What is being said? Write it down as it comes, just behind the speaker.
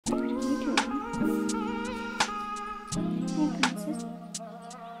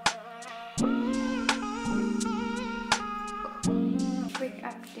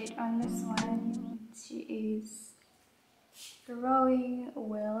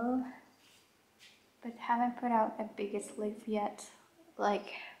but haven't put out a biggest leaf yet,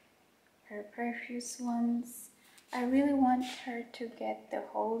 like her previous ones. I really want her to get the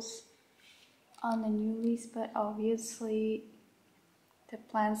holes on the new leaves, but obviously the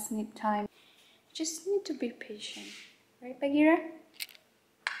plants need time. Just need to be patient, right, Bagheera?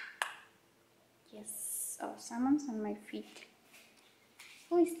 Yes. Oh, someone's on my feet.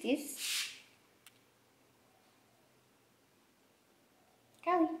 Who is this?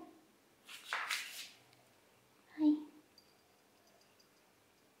 Cali. Hi.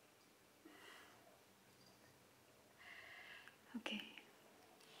 Okay.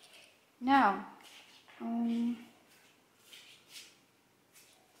 Now,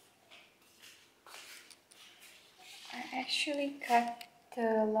 I actually cut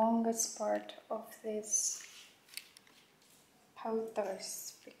the longest part of this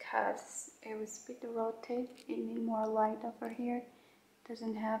powders because it was a bit rotted. It needed more light over here.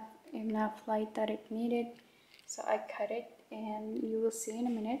 Doesn't have enough light that it needed, so I cut it, and you will see in a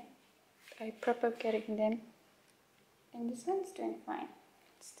minute. I propagating them, and this one's doing fine.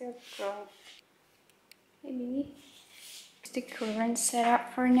 It's still growing. Hey baby. The current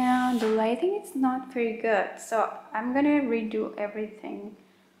setup for now. The lighting is not very good, so I'm gonna redo everything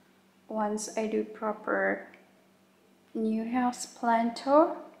once I do proper new house plant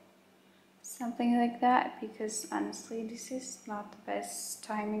tour, something like that, because honestly this is not the best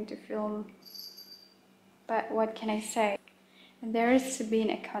timing to film. But what can I say, there's been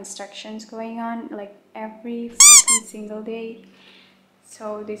a constructions going on like every fucking single day,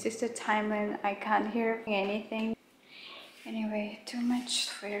 so this is the time when I can't hear anything. Anyway, too much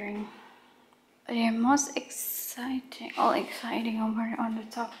swearing. The most exciting, all exciting over on the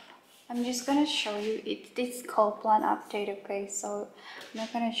top. I'm just gonna show you it. This cold plant update, okay? So I'm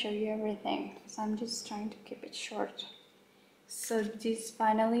not gonna show you everything, so I'm just trying to keep it short. So this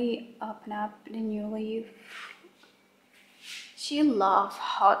finally opened up the new leaf. She loves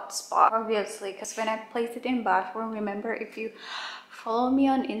hot spot, obviously, because when I placed it in bathroom, remember, if you follow me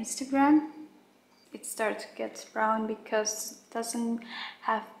on Instagram, it starts to get brown because it doesn't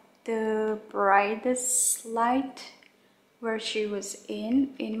have the brightest light where she was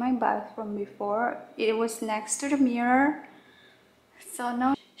in my bathroom before. It was next to the mirror, so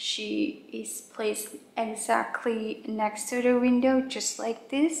now she is placed exactly next to the window, just like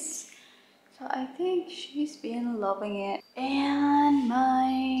this. So I think she's been loving it. And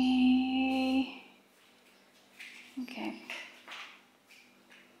my okay,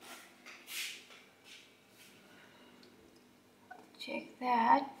 check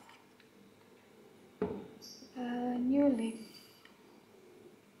that. New leaf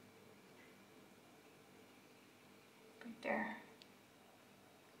right there.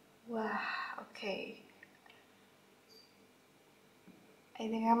 Wow, okay. I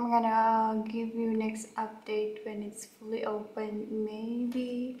think I'm gonna give you next update when it's fully open,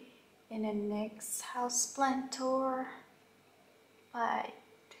 maybe in the next houseplant tour. But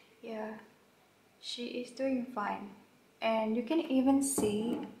yeah, she is doing fine, and you can even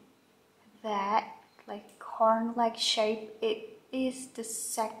see that like corn-like shape. It is the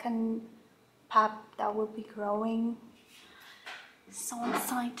second pop that will be growing. So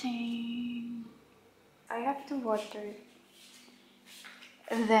exciting. I have to water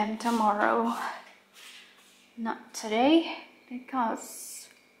them tomorrow, not today, because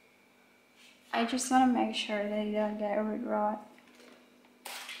I just want to make sure they don't get root rot.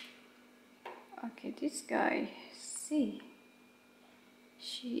 Okay, this guy, see,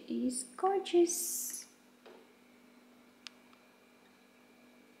 she is gorgeous.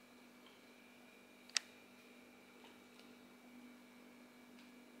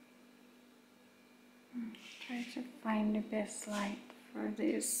 Try to find the best light for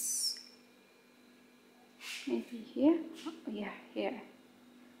this. Maybe here? Oh, yeah, here.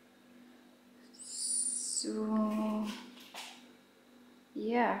 So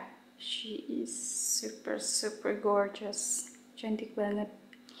yeah, she is super gorgeous, cantik banget.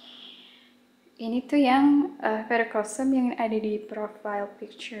 Ini tuh yang varicosum yang ada di profile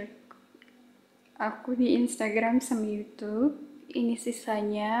picture aku di Instagram sama YouTube. Ini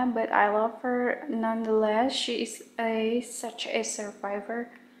sisanya, but I love her nonetheless. She is such a survivor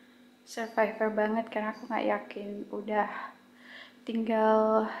banget, karena aku nggak yakin udah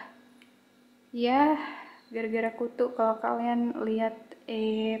tinggal ya gara-gara kutu. Kalau kalian lihat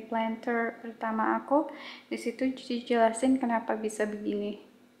planter pertama aku, disitu dijelasin kenapa bisa begini.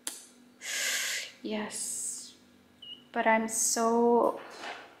 Yes, but I'm so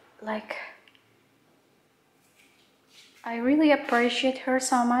like, I really appreciate her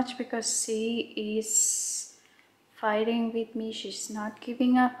so much because she is fighting with me. She's not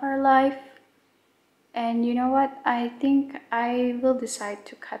giving up her life. And you know what? I think I will decide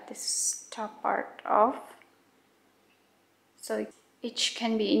to cut this top part off, so each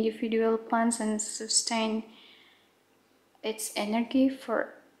can be individual plants and sustain its energy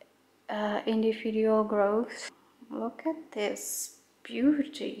for individual growth. Look at this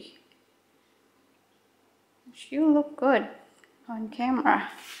beauty. You look good on camera.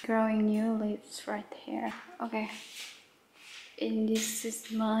 Growing new leaves right here. Okay. And this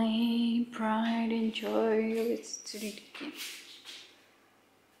is my pride and joy. Let's do it again.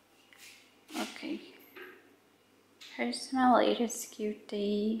 Okay. Here's my latest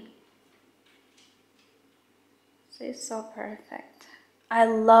cutie. This is so perfect. I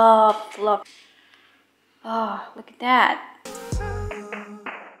love. Oh, look at that.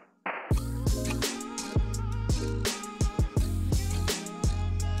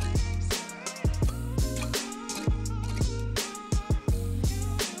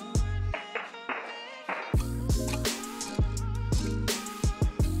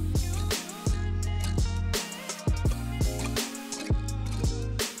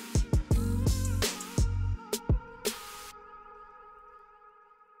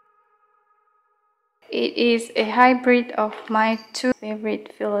 It is a hybrid of my two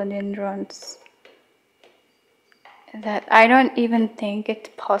favorite philodendrons that I don't even think it's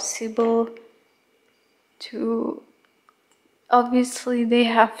possible to. Obviously, they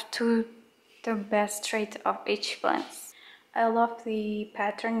have the best traits of each plant. I love the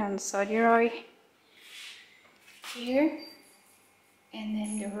pattern on Sodiroy here, and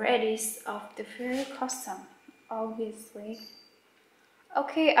then the reddish of the fairy custom, obviously.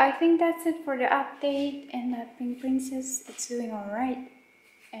 Okay, I think that's it for the update. And that pink princess, it's doing alright.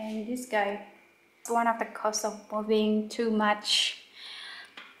 And this guy, one of the cause of moving too much.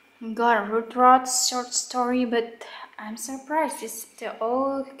 Got a root rot short story, but I'm surprised it's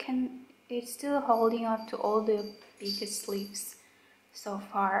still holding up to all the biggest leaves so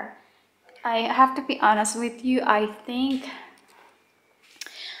far. I have to be honest with you, I think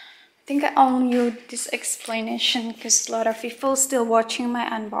I owe you this explanation because a lot of people still watching my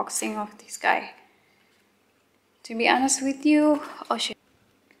unboxing of this guy. To be honest with you, oh shit,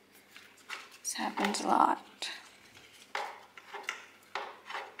 this happens a lot.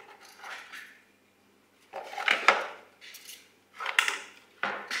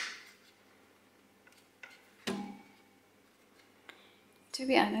 To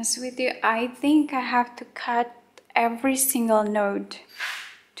be honest with you, I think I have to cut every single node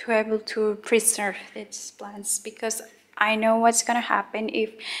to be able to preserve its plants, because I know what's gonna happen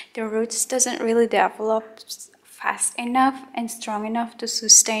if the roots doesn't really develop fast enough and strong enough to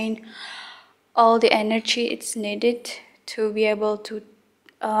sustain all the energy it's needed to be able to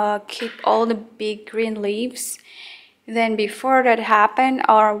keep all the big green leaves. Then before that happen,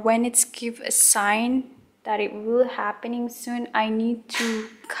 or when it's give a sign that it will happening soon, I need to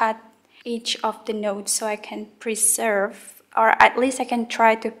cut each of the nodes so I can preserve, or at least I can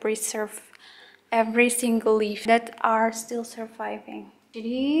try to preserve every single leaf that are still surviving.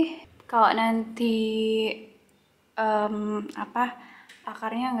 Jadi kalau nanti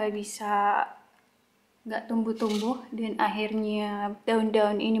akarnya nggak tumbuh-tumbuh dan akhirnya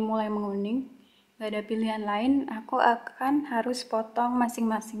daun-daun ini mulai menguning, nggak ada pilihan lain, aku akan harus potong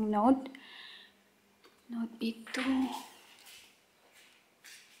masing-masing node itu.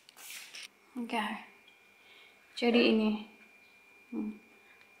 Oke. Jadi ini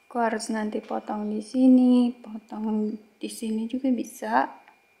aku harus nanti potong di sini juga bisa,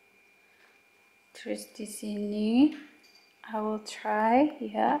 terus di sini I will try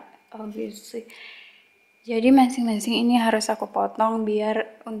ya, obviously. Jadi masing-masing ini harus aku potong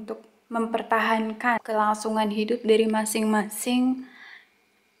biar untuk mempertahankan kelangsungan hidup dari masing-masing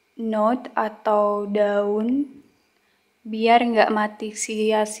node atau daun, biar nggak mati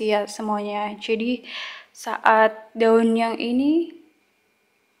sia-sia semuanya. Jadi saat daun yang ini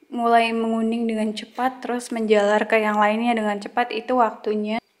mulai menguning dengan cepat terus menjalar ke yang lainnya dengan cepat, itu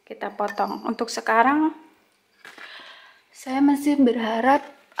waktunya kita potong. Untuk sekarang saya masih berharap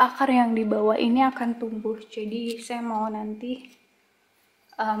akar yang di bawah ini akan tumbuh, jadi saya mau nanti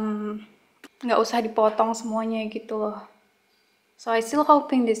nggak usah dipotong semuanya gitu loh. So I still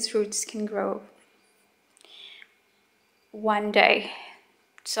hoping these roots can grow one day,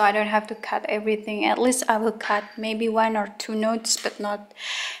 so I don't have to cut everything. At least I will cut maybe 1 or 2 nodes, but not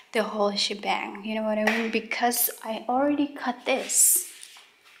the whole shebang, you know what I mean? Because I already cut this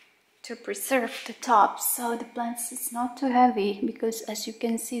to preserve the top, so the plants is not too heavy, because as you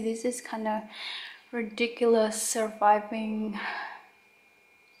can see, this is kind of ridiculous surviving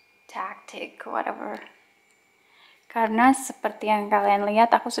tactic, whatever. Karena seperti yang kalian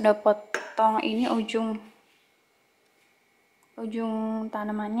lihat, aku sudah potong ini ujung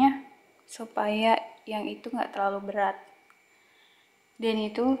tanamannya supaya yang itu nggak terlalu berat. Dan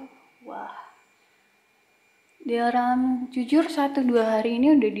itu, wah, dalam jujur 1-2 hari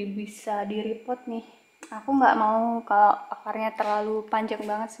ini udah bisa direpot nih. Aku nggak mau kalau akarnya terlalu panjang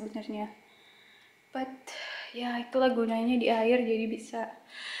banget sebenarnya. But ya itulah gunanya di air, jadi bisa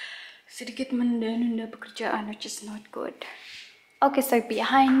sedikit menunda pekerjaan, which is not good. Okay, so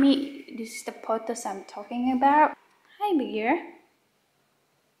behind me, this is the photos I'm talking about. Hi, Bagheera.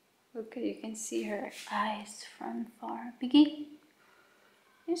 Look, you can see her eyes from far. Biggie,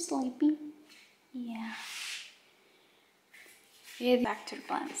 you're sleepy? Yeah. Yeah, back to the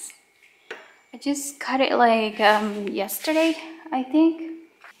plants. I just cut it like yesterday, I think.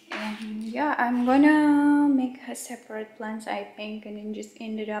 And yeah, I'm gonna make a separate plants, I think, and then just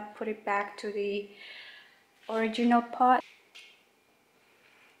ended up put it back to the original pot.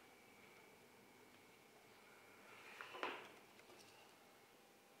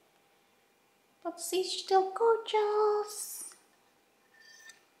 But she's still gorgeous.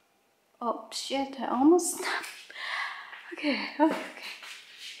 Oh shit, I almost snapped. Okay.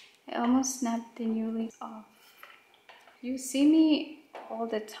 I almost snapped the new leaves off. You see me all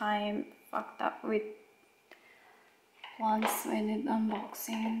the time fucked up with plants when it's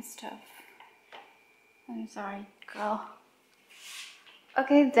unboxing and stuff. I'm sorry, girl.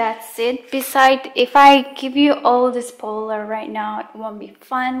 Okay, that's it. Besides, if I give you all this spoiler right now, it won't be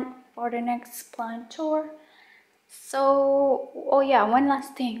fun for the next plant tour. So, oh yeah, one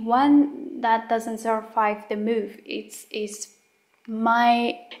last thing. One that doesn't survive the move, is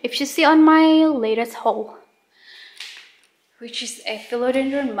my, if you see on my latest haul, which is a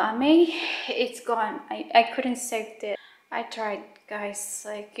philodendron mame, it's gone. I couldn't save it. I tried, guys,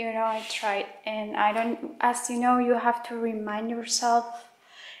 like, you know, I tried, and I don't, as you know, you have to remind yourself.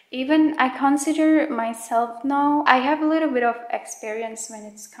 Even I consider myself now, I have a little bit of experience when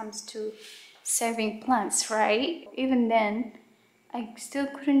it comes to saving plants, right? Even then, I still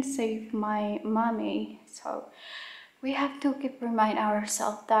couldn't save my mame. So we have to keep remind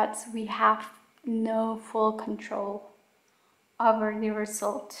ourselves that we have no full control over the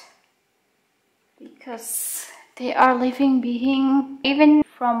result, because they are living being. Even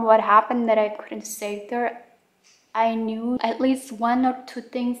from what happened that I couldn't save her, I knew at least 1 or 2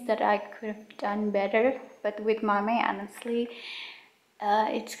 things that I could have done better. But with mame, honestly,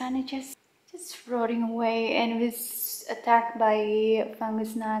 it's kind of just rotting away, and it was attacked by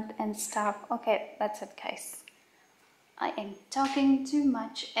fungus gnat and stuff. Okay, that's it, guys. I am talking too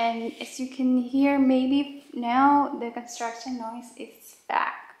much, and as you can hear, maybe now the construction noise is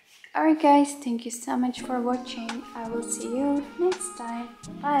back. Alright guys, thank you so much for watching. I will see you next time.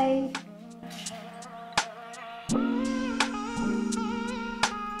 Bye!